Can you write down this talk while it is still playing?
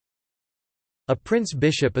A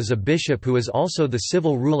prince-bishop is a bishop who is also the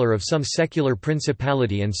civil ruler of some secular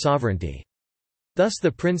principality and sovereignty. Thus the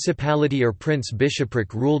principality or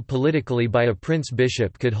prince-bishopric ruled politically by a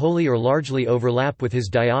prince-bishop could wholly or largely overlap with his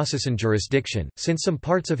diocesan jurisdiction, since some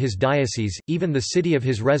parts of his diocese, even the city of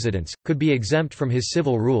his residence, could be exempt from his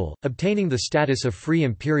civil rule, obtaining the status of free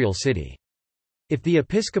imperial city. If the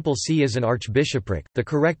episcopal see is an archbishopric, the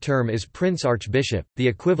correct term is prince-archbishop, the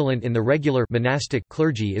equivalent in the regular monastic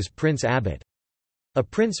clergy is prince-abbot. A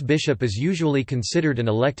prince-bishop is usually considered an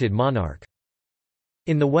elected monarch.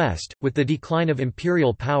 In the West, with the decline of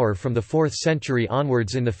imperial power from the 4th century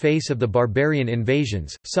onwards in the face of the barbarian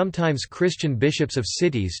invasions, sometimes Christian bishops of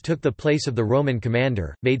cities took the place of the Roman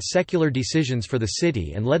commander, made secular decisions for the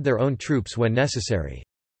city and led their own troops when necessary.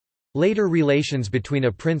 Later relations between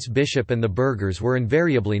a prince-bishop and the burghers were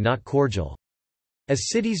invariably not cordial. As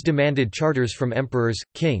cities demanded charters from emperors,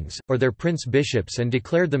 kings, or their prince-bishops and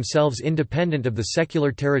declared themselves independent of the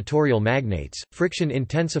secular territorial magnates, friction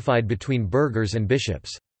intensified between burghers and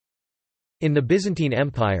bishops. In the Byzantine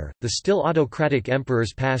Empire, the still autocratic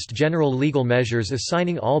emperors passed general legal measures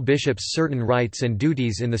assigning all bishops certain rights and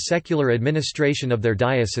duties in the secular administration of their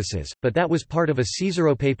dioceses, but that was part of a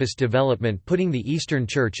Caesaropapist development putting the Eastern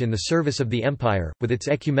Church in the service of the empire, with its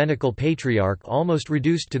ecumenical patriarch almost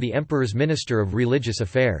reduced to the emperor's minister of religious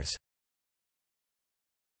affairs.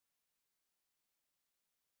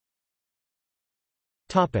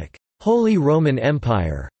 Holy Roman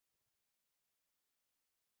Empire.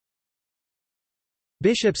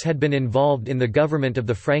 Bishops had been involved in the government of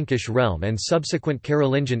the Frankish realm and subsequent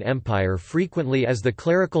Carolingian Empire frequently as the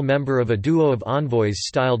clerical member of a duo of envoys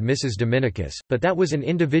styled Missus Dominicus, but that was an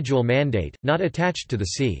individual mandate, not attached to the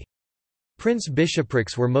see.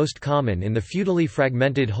 Prince-bishoprics were most common in the feudally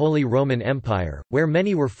fragmented Holy Roman Empire, where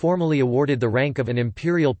many were formally awarded the rank of an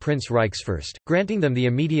imperial prince Reichsfürst, granting them the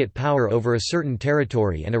immediate power over a certain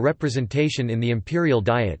territory and a representation in the imperial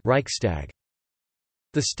diet Reichstag.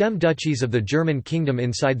 The stem duchies of the German kingdom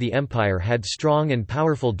inside the empire had strong and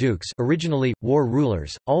powerful dukes, originally war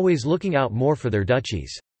rulers, always looking out more for their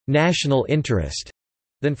duchies' national interest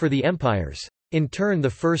than for the empire's. In turn the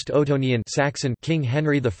first Ottonian Saxon King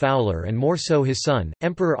Henry the Fowler and more so his son,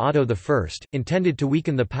 Emperor Otto I, intended to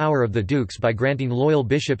weaken the power of the dukes by granting loyal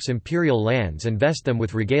bishops imperial lands and vest them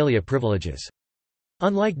with regalia privileges.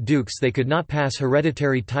 Unlike dukes, they could not pass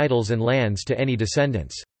hereditary titles and lands to any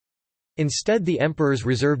descendants. Instead, the emperors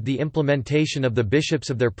reserved the implementation of the bishops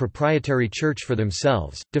of their proprietary church for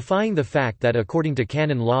themselves, defying the fact that according to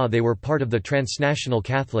canon law they were part of the transnational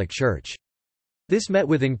Catholic Church. This met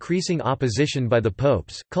with increasing opposition by the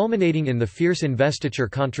popes, culminating in the fierce investiture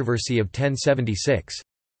controversy of 1076.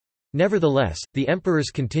 Nevertheless, the emperors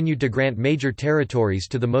continued to grant major territories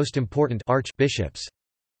to the most important archbishops.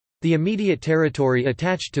 The immediate territory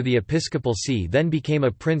attached to the episcopal see then became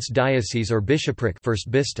a prince-diocese or bishopric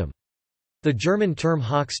Fürstbistum. The German term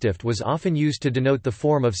Hochstift was often used to denote the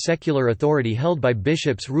form of secular authority held by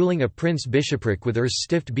bishops ruling a prince-bishopric, with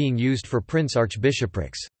Erzstift being used for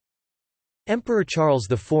prince-archbishoprics. Emperor Charles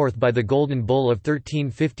IV by the Golden Bull of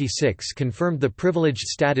 1356 confirmed the privileged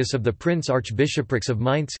status of the prince-archbishoprics of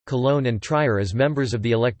Mainz, Cologne and Trier as members of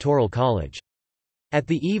the Electoral College. At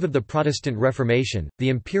the eve of the Protestant Reformation, the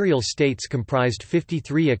imperial states comprised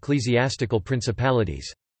 53 ecclesiastical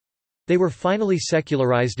principalities. They were finally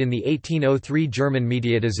secularized in the 1803 German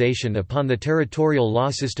mediatization upon the territorial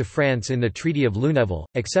losses to France in the Treaty of Luneville,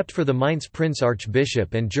 except for the Mainz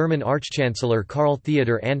Prince-Archbishop and German Archchancellor Karl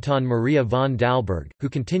Theodor Anton Maria von Dalberg, who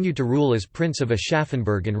continued to rule as Prince of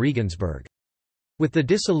Aschaffenburg and Regensburg. With the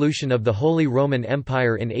dissolution of the Holy Roman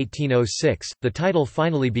Empire in 1806, the title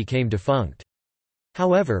finally became defunct.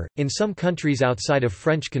 However, in some countries outside of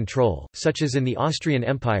French control, such as in the Austrian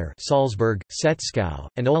Empire Salzburg, Setzkow,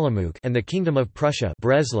 and Olomouc and the Kingdom of Prussia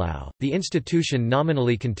Breslau, the institution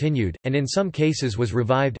nominally continued, and in some cases was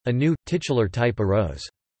revived. A new, titular type arose.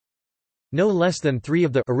 No less than 3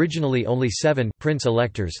 of the originally only 7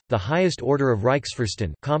 prince-electors, the highest order of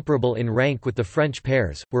Reichsfürsten comparable in rank with the French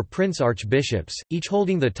pairs, were prince-archbishops, each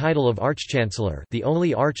holding the title of archchancellor, the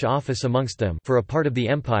only arch-office amongst them for a part of the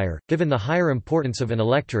empire. Given the higher importance of an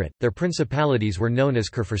electorate, their principalities were known as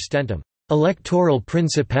Kurfürstentum, electoral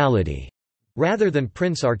principality, rather than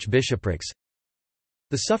prince-archbishoprics.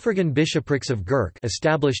 The suffragan bishoprics of Gurk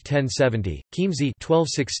established 1070, Chiemsee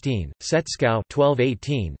 1216, Setzkow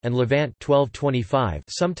 1218, and Levant 1225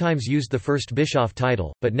 sometimes used the first bischoff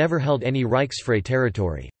title, but never held any Reichsfrei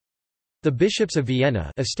territory. The bishops of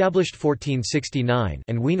Vienna established 1469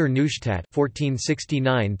 and Wiener Neustadt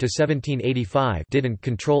 1469–1785 didn't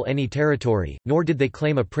control any territory, nor did they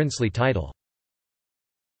claim a princely title.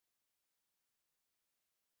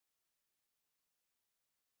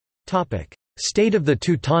 State of the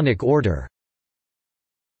Teutonic Order.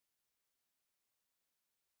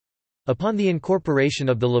 Upon the incorporation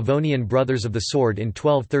of the Livonian Brothers of the Sword in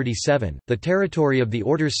 1237, the territory of the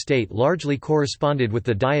order's state largely corresponded with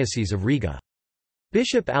the Diocese of Riga.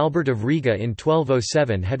 Bishop Albert of Riga in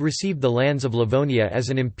 1207 had received the lands of Livonia as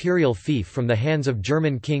an imperial fief from the hands of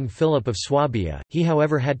German King Philip of Swabia. He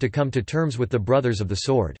however had to come to terms with the Brothers of the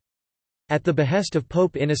Sword. At the behest of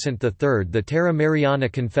Pope Innocent III, the Terra Mariana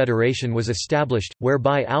Confederation was established,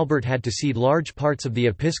 whereby Albert had to cede large parts of the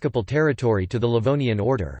episcopal territory to the Livonian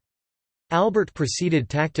order. Albert proceeded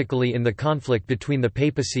tactically in the conflict between the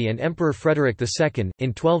papacy and Emperor Frederick II.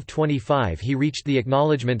 In 1225 he reached the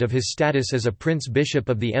acknowledgement of his status as a prince-bishop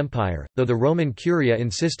of the empire, though the Roman Curia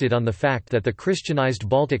insisted on the fact that the Christianized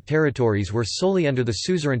Baltic territories were solely under the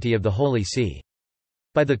suzerainty of the Holy See.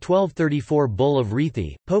 By the 1234 Bull of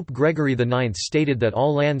Rhethi, Pope Gregory IX stated that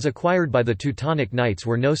all lands acquired by the Teutonic Knights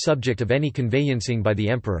were no subject of any conveyancing by the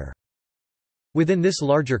emperor. Within this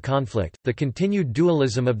larger conflict, the continued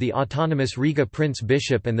dualism of the autonomous Riga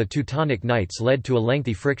prince-bishop and the Teutonic Knights led to a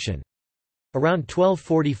lengthy friction. Around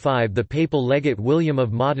 1245 the papal legate William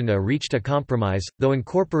of Modena reached a compromise. Though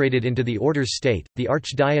incorporated into the order's state, the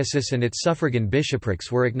archdiocese and its suffragan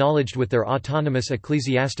bishoprics were acknowledged with their autonomous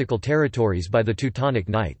ecclesiastical territories by the Teutonic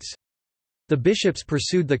Knights. The bishops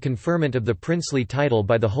pursued the conferment of the princely title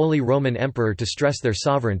by the Holy Roman Emperor to stress their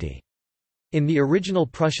sovereignty. In the original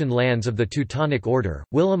Prussian lands of the Teutonic Order,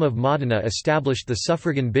 Willem of Modena established the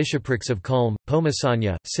suffragan bishoprics of Culm,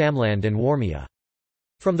 Pomesania, Samland and Warmia.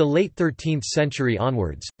 From the late 13th century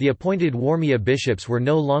onwards, the appointed Warmia bishops were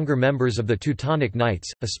no longer members of the Teutonic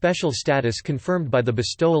Knights, a special status confirmed by the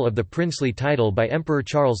bestowal of the princely title by Emperor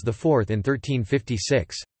Charles IV in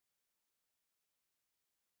 1356.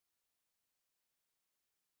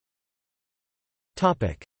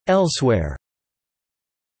 Elsewhere.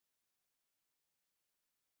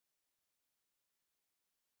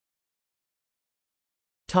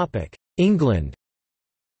 England.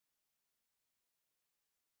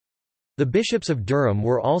 The bishops of Durham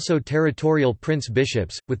were also territorial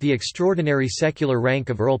prince-bishops, with the extraordinary secular rank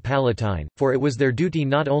of Earl Palatine, for it was their duty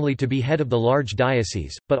not only to be head of the large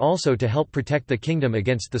diocese, but also to help protect the kingdom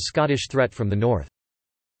against the Scottish threat from the north.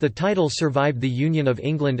 The title survived the union of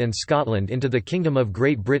England and Scotland into the Kingdom of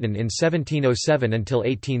Great Britain in 1707 until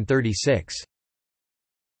 1836.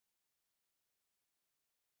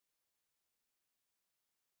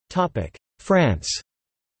 France.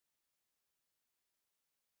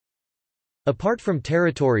 Apart from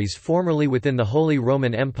territories formerly within the Holy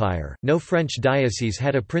Roman Empire, no French diocese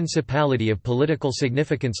had a principality of political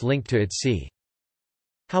significance linked to its see.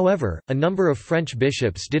 However, a number of French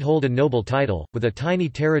bishops did hold a noble title, with a tiny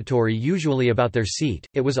territory usually about their seat.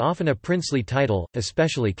 It was often a princely title,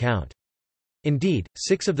 especially count. Indeed,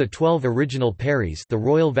 6 of the 12 original paries, the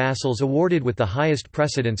royal vassals awarded with the highest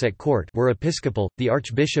precedence at court, were episcopal. The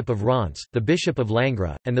Archbishop of Reims, the Bishop of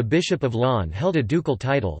Langres, and the Bishop of Laon held a ducal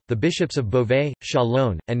title. The bishops of Beauvais,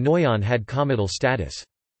 Chalon, and Noyon had comital status.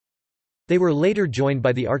 They were later joined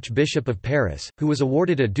by the Archbishop of Paris, who was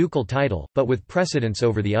awarded a ducal title, but with precedence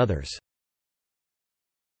over the others.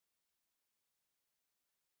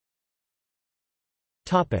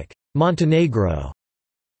 Montenegro.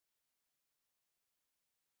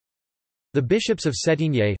 The bishops of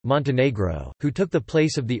Cetinje, Montenegro, who took the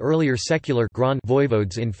place of the earlier secular Grand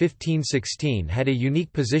voivodes in 1516, had a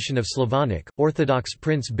unique position of Slavonic, Orthodox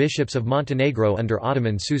prince-bishops of Montenegro under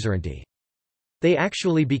Ottoman suzerainty. They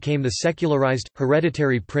actually became the secularized,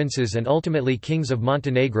 hereditary princes and ultimately kings of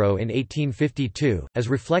Montenegro in 1852, as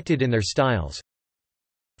reflected in their styles.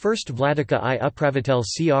 First Vladika I Upravitelj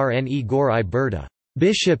Crne Gore I Brda,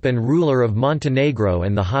 Bishop and ruler of Montenegro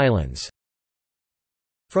and the Highlands.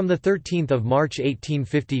 From 13 March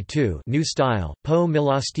 1852 New Style, Po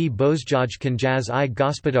milosti Bozjaj Knjaz I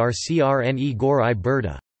Gospodar Crne Gore I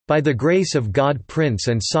Brda, by the grace of God Prince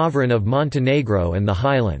and Sovereign of Montenegro and the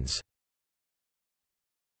Highlands.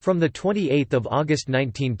 From 28 August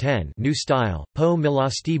 1910 New Style, Po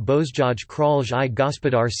milosti Bozjaj Kralj I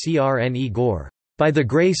Gospodar Crne Gore, by the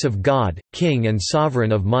grace of God, King and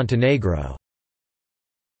Sovereign of Montenegro.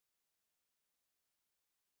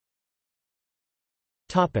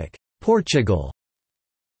 Portugal.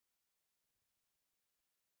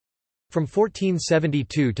 From 1472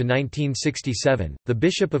 to 1967, the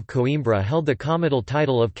Bishop of Coimbra held the comital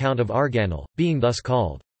title of Count of Arganil, being thus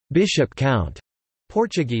called Bishop Count,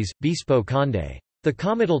 Portuguese, Bispo Conde. The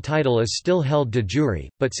comital title is still held de jure,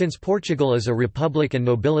 but since Portugal is a republic and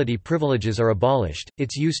nobility privileges are abolished,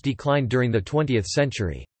 its use declined during the 20th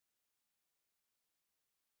century.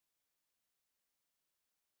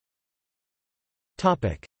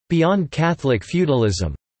 beyond Catholic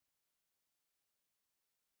feudalism.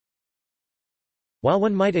 While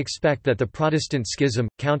one might expect that the Protestant schism,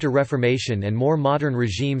 Counter-Reformation and more modern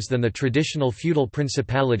regimes than the traditional feudal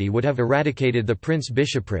principality would have eradicated the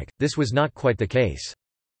prince-bishopric, this was not quite the case.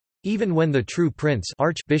 Even when the true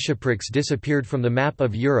prince-archbishoprics disappeared from the map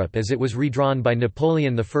of Europe as it was redrawn by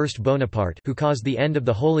Napoleon I Bonaparte, who caused the end of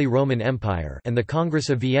the Holy Roman Empire, and the Congress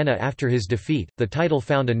of Vienna after his defeat, the title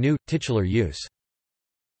found a new, titular use.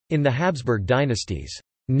 In the Habsburg dynasty's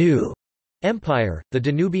new empire, the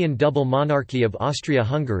Danubian double monarchy of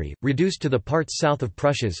Austria-Hungary, reduced to the parts south of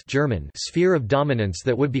Prussia's German sphere of dominance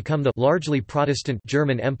that would become the largely Protestant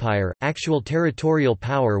German Empire, actual territorial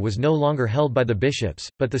power was no longer held by the bishops,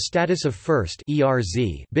 but the status of first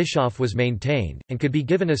Bischof was maintained, and could be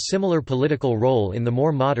given a similar political role in the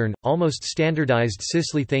more modern, almost standardized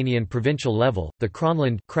Cisleithanian provincial level, the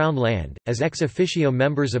Kronland Crown Land, as ex officio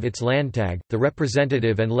members of its Landtag, the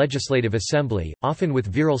representative and legislative assembly, often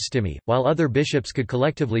with Viralstimme, while other bishops could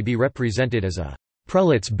collectively be represented as a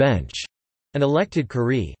prelate's bench, an elected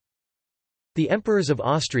curie. The emperors of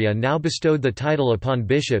Austria now bestowed the title upon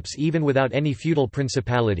bishops even without any feudal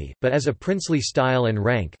principality, but as a princely style and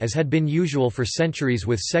rank, as had been usual for centuries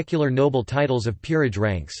with secular noble titles of peerage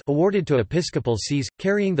ranks awarded to episcopal sees,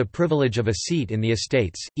 carrying the privilege of a seat in the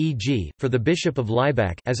estates, e.g., for the Bishop of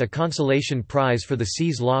Laibach as a consolation prize for the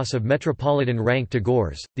see's loss of metropolitan rank to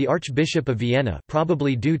Gors, the Archbishop of Vienna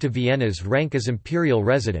probably due to Vienna's rank as imperial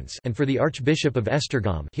residence, and for the Archbishop of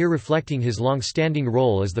Esztergom here reflecting his long-standing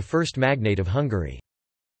role as the first magnate of Hungary.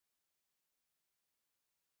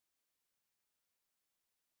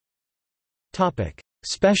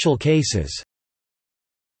 Special cases.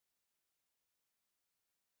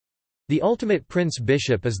 The ultimate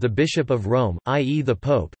prince-bishop is the Bishop of Rome, i.e. the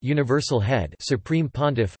Pope, universal head supreme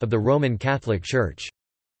pontiff of the Roman Catholic Church.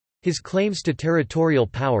 His claims to territorial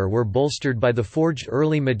power were bolstered by the forged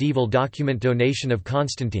early medieval document Donation of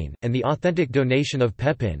Constantine, and the authentic Donation of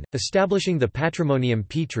Pepin, establishing the Patrimonium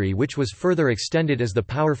Petri, which was further extended as the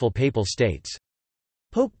powerful Papal States.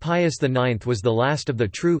 Pope Pius IX was the last of the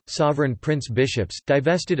true, sovereign prince-bishops,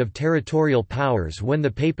 divested of territorial powers when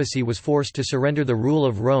the papacy was forced to surrender the rule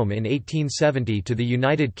of Rome in 1870 to the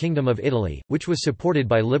United Kingdom of Italy, which was supported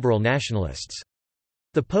by liberal nationalists.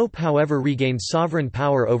 The Pope however regained sovereign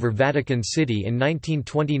power over Vatican City in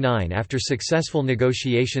 1929 after successful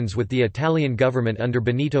negotiations with the Italian government under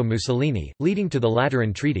Benito Mussolini, leading to the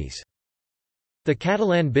Lateran treaties. The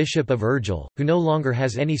Catalan Bishop of Urgell, who no longer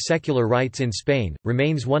has any secular rights in Spain,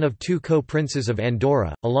 remains one of two co-princes of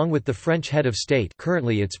Andorra, along with the French head of state,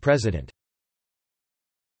 currently its president.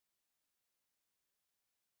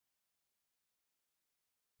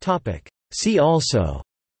 See also: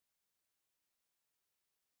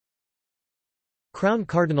 Crown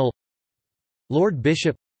Cardinal, Lord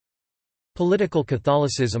Bishop, Political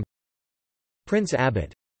Catholicism, Prince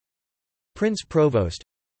Abbot, Prince Provost,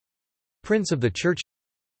 Prince of the Church,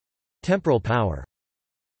 Temporal power.